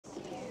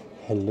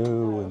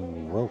Hello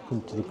and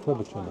welcome to the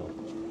Clever Channel.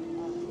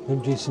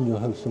 I'm Jason, your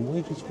host, and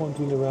we're just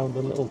wandering around a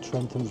little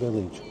Trentham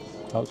village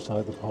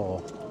outside the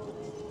park.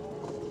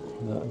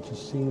 I'm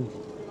just seeing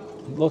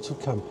lots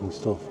of camping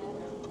stuff.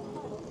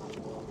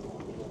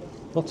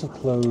 Lots of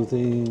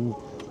clothing,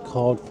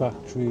 card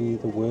factory,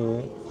 the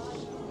works.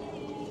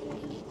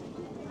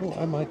 Oh,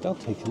 I'll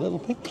take a little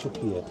picture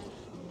here.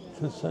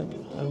 Because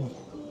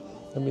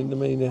I'm in the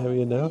main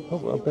area now.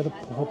 Oh, I better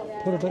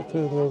put a bit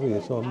further over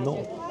here so I'm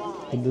not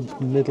in the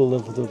middle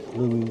of the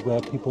blooming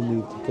where people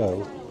need to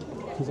go.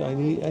 Because I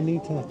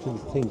need to actually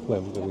think where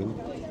I'm going.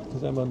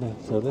 Because I'm on there.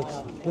 So let's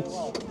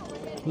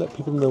let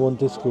people know on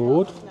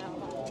Discord.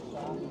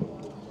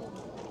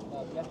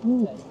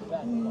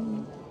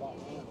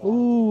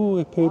 Ooh,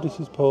 if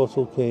Perdis's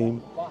parcel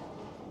came.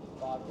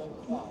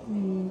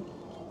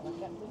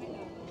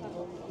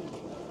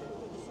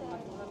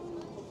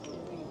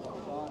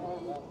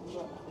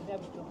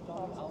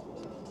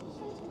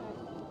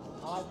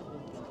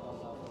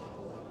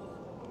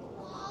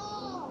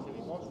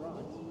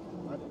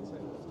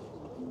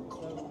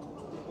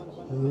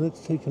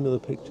 Let's take another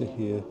picture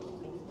here.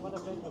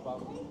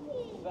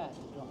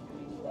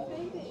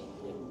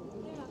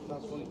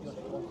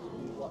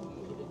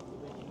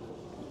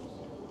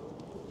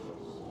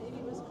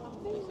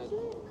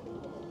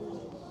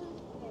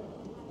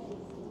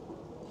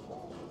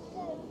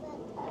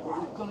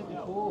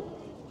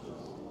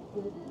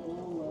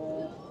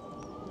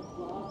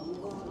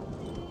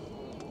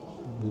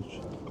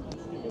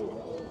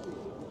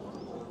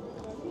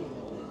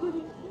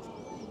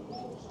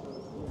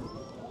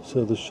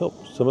 So the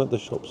shops, I'm at the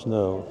shops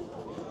now.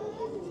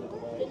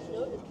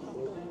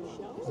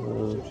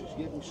 She's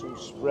giving some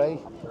spray.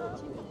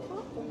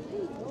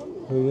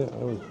 Oh yeah,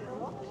 I was.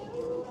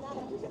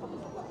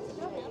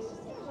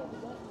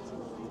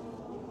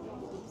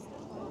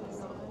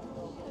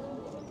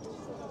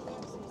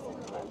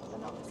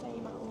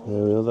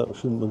 There we are, that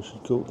one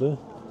should go up there.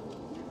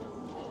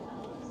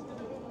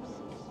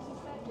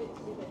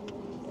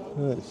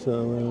 Right, so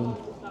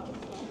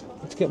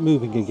let's get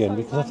moving again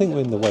because I think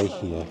we're in the way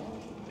here.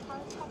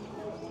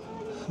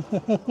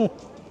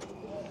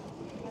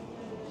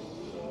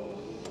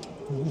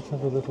 Let's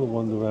have a little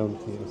wander around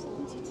here.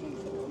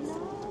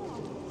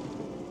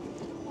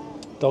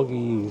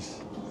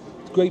 Doggies.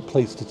 It's a great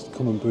place to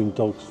come and bring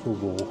dogs for a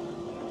walk.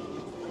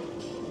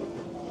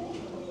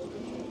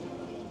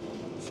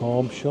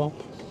 Farm shop.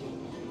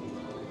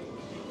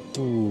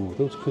 Ooh,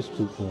 those crisps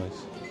look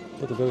nice,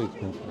 but they're very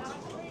expensive.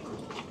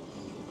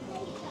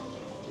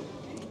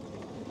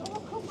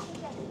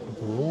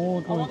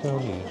 All the way down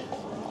here.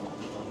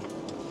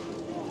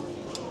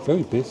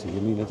 Very busy. I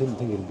mean, I didn't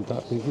think it'd be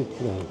that busy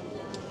today.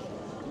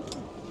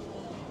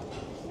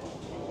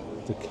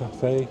 The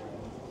cafe.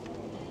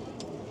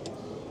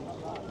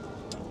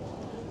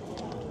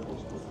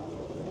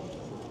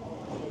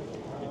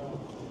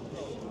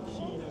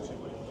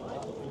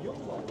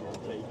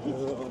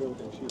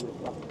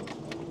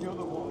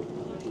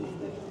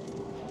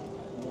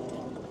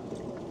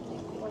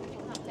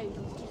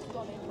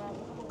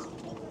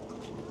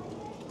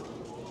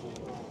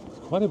 It's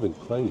quite a big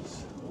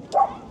place.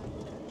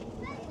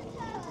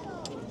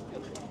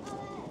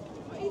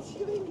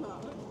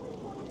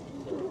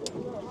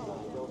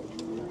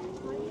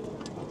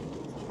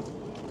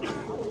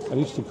 I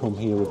used to come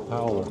here with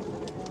Paola.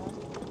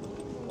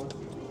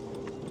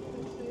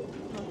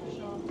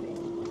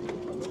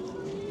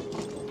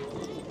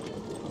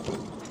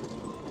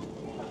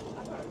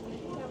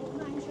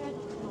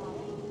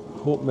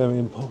 Port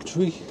Merion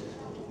Pottery.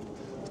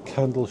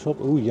 Candle shop.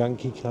 Oh,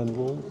 Yankee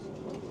candles.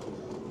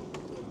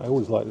 I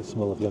always like the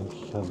smell of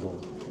Yankee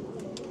candles.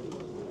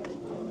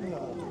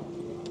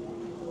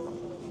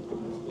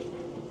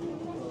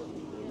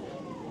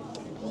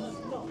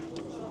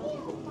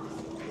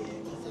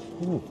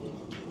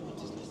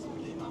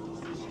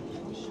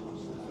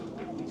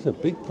 It's a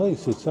big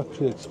place, it's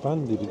actually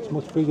expanded, it's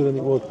much bigger than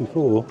it was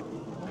before.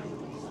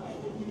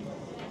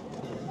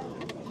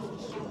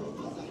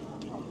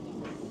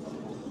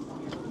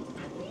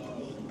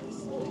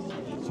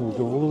 So we'll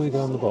go all the way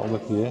down the bottom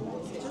of here.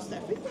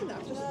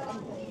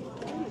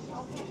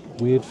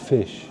 Weird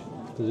Fish.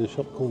 There's a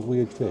shop called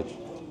Weird Fish.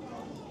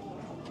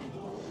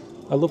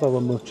 I love how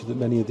much that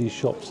many of these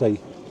shops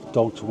say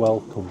dogs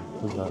welcome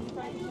and that.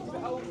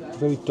 It's a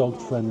very dog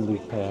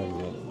friendly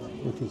area,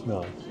 which is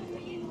nice.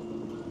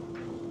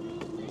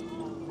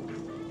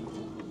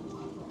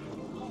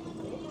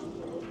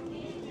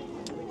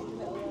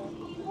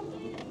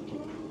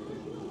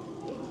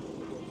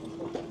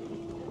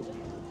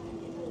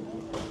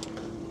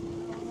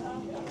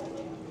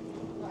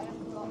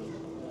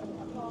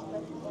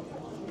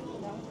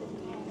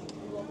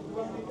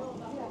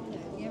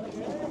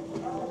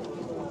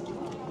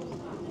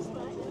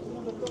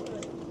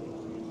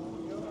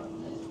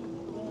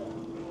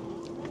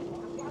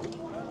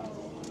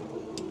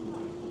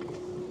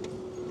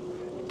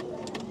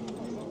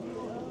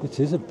 It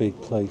is a big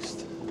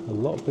place, a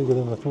lot bigger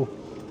than I thought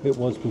it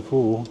was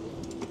before.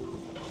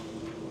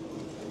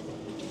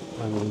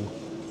 I mean,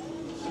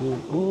 so,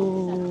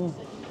 oh,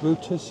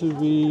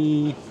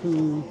 rotisserie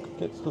food,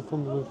 get stuff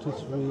from the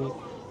rotisserie.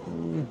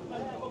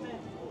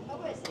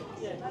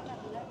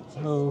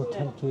 Oh,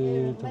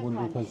 tempted, I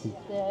wonder if I could.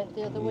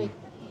 The other week.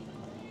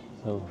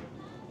 Oh.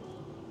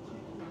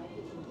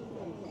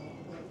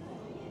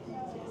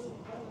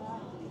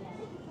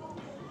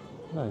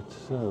 Right,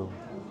 so,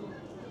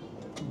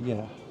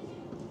 yeah.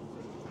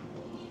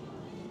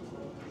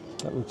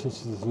 That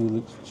rotisserie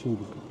looks too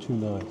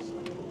nice.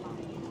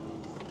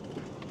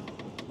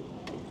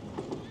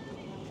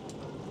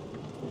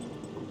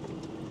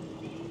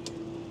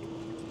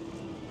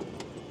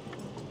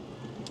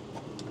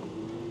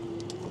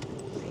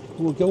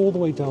 We'll go all the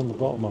way down the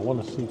bottom. I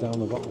want to see down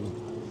the bottom.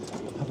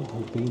 Haven't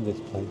I been this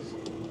place?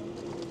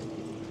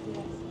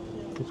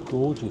 It's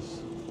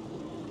gorgeous.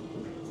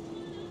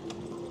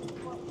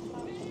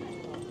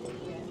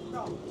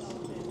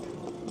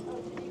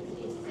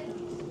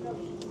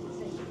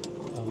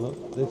 Oh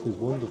look, this is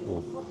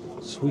wonderful.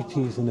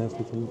 Sweeties and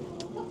everything.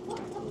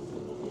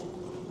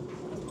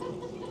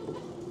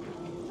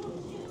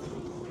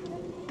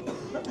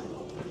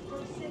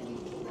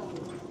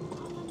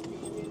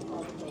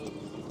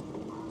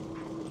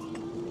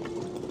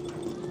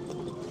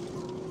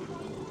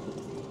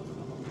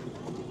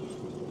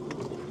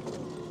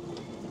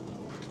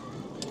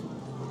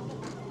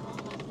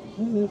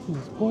 This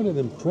is quite an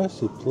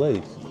impressive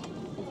place.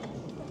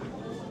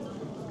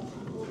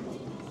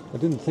 I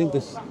didn't think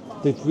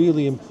they'd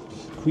really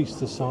increased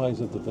the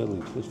size of the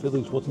village. This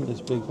village wasn't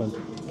this big when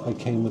I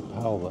came with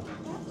Paola.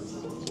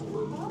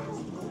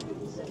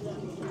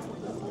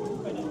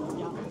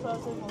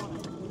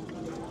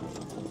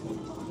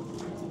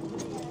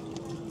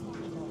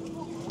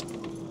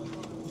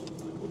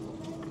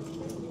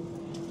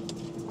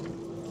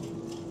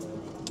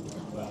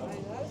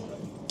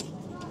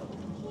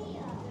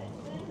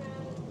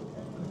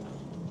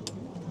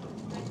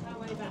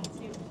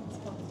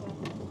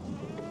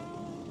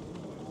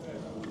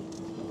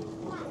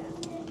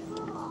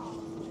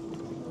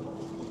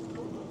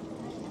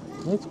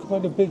 That's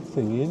quite a big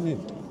thing, isn't it?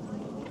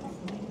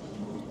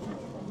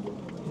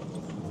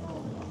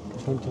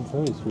 Trentham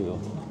Ferris wheel.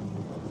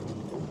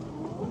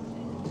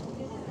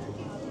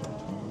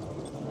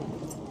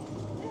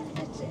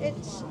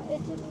 It's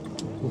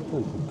This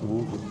place is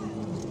gorgeous.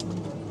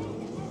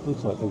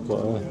 Looks like they've got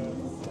a...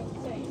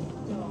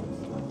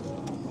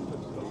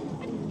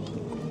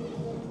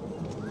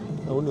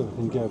 I wonder if I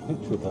can get a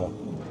picture of that.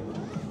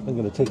 I'm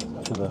going to take a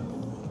picture of that.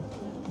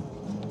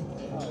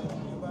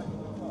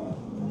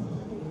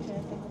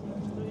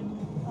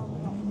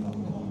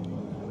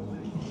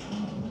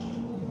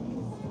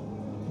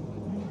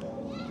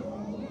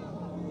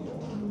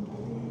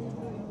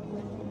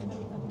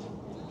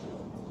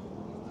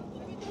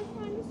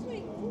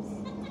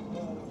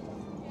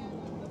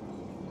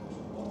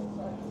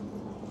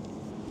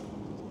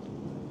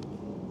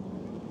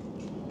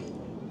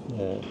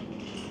 Yeah.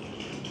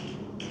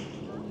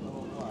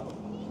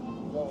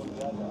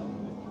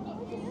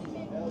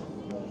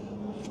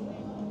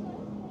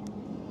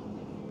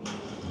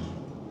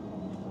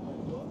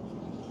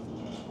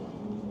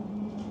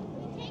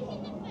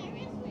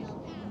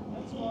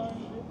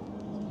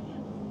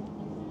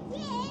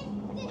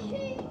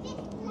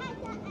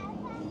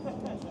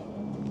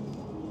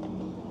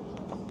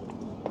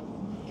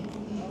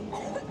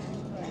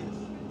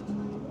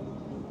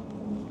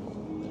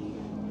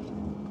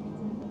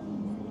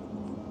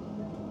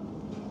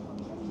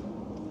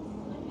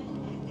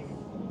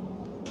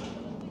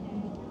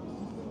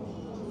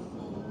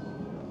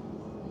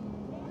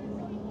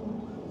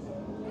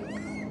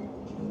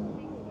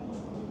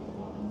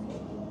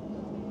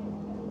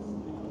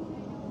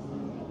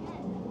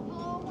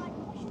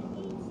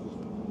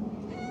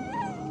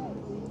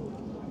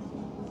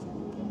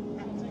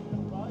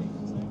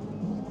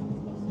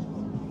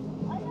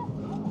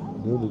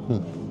 Really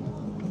good.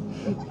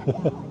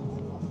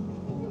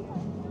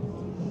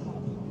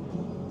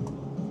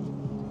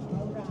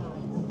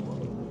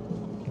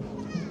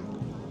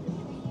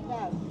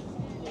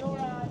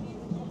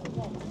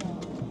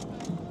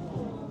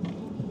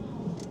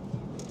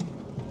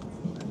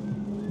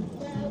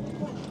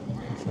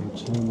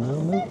 Turn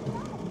around now.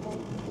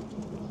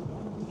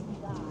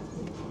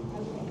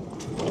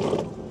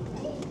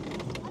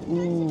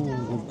 Ooh,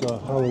 we've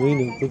got Halloween.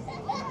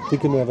 They're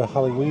going to have a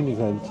Halloween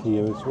event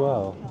here as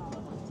well.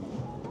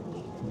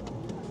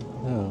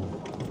 Yeah.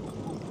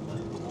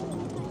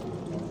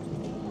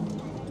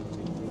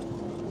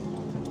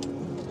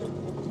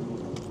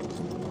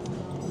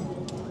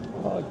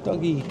 Oh,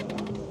 doggy.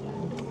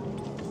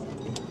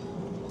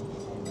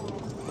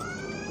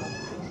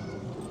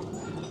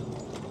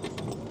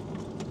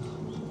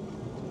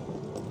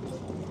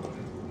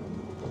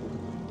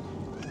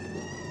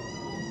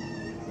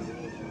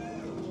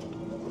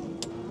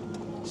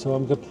 So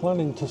I'm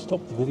planning to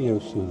stop the video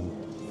soon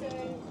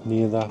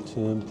near that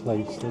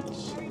place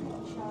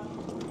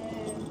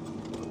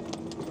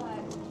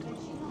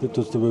that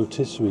does the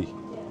rotisserie,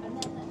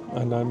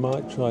 and I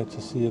might try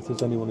to see if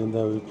there's anyone in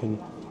there who can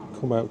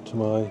come out to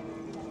my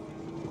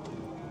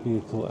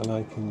vehicle and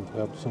I can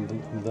grab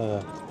something from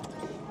there.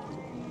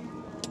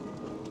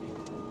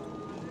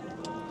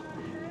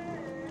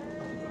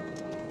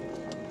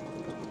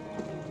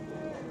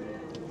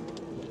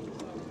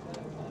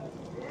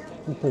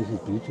 This place is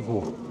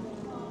beautiful.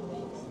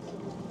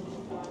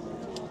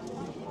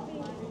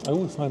 I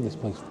always find this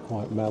place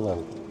quite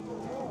mellow.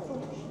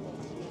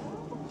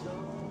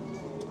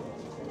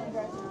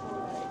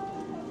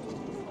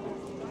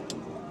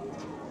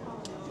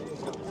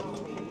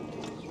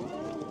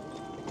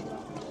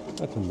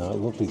 That's a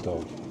lovely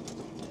dog.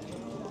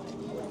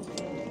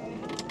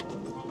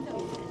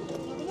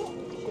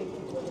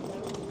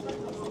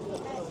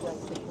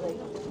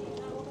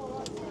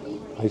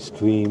 Ice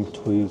cream,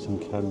 toys and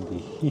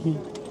candy.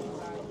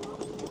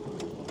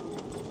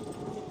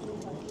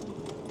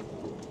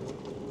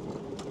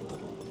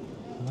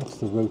 That's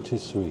the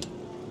rotisserie.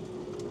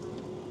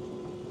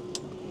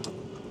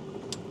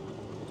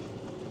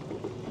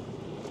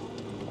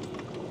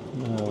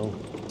 Now,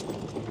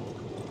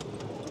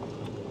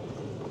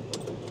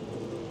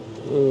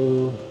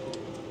 oh,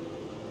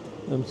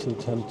 I'm so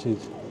tempted.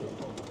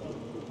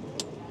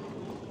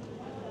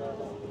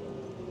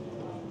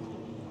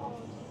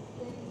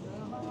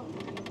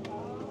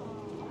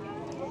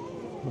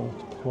 I'll have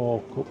to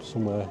park up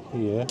somewhere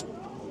here.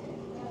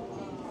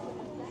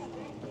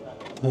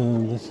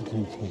 This is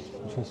going to be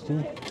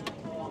interesting.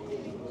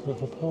 So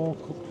if I park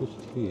up just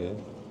here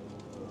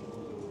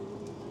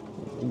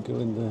and go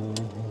in there,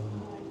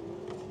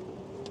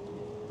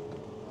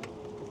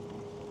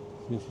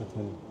 see if I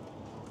can.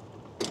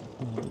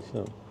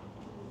 So,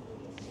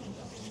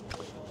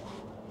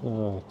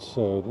 alright,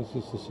 so this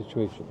is the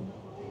situation.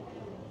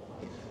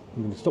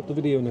 I'm going to stop the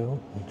video now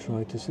and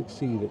try to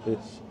succeed at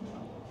this.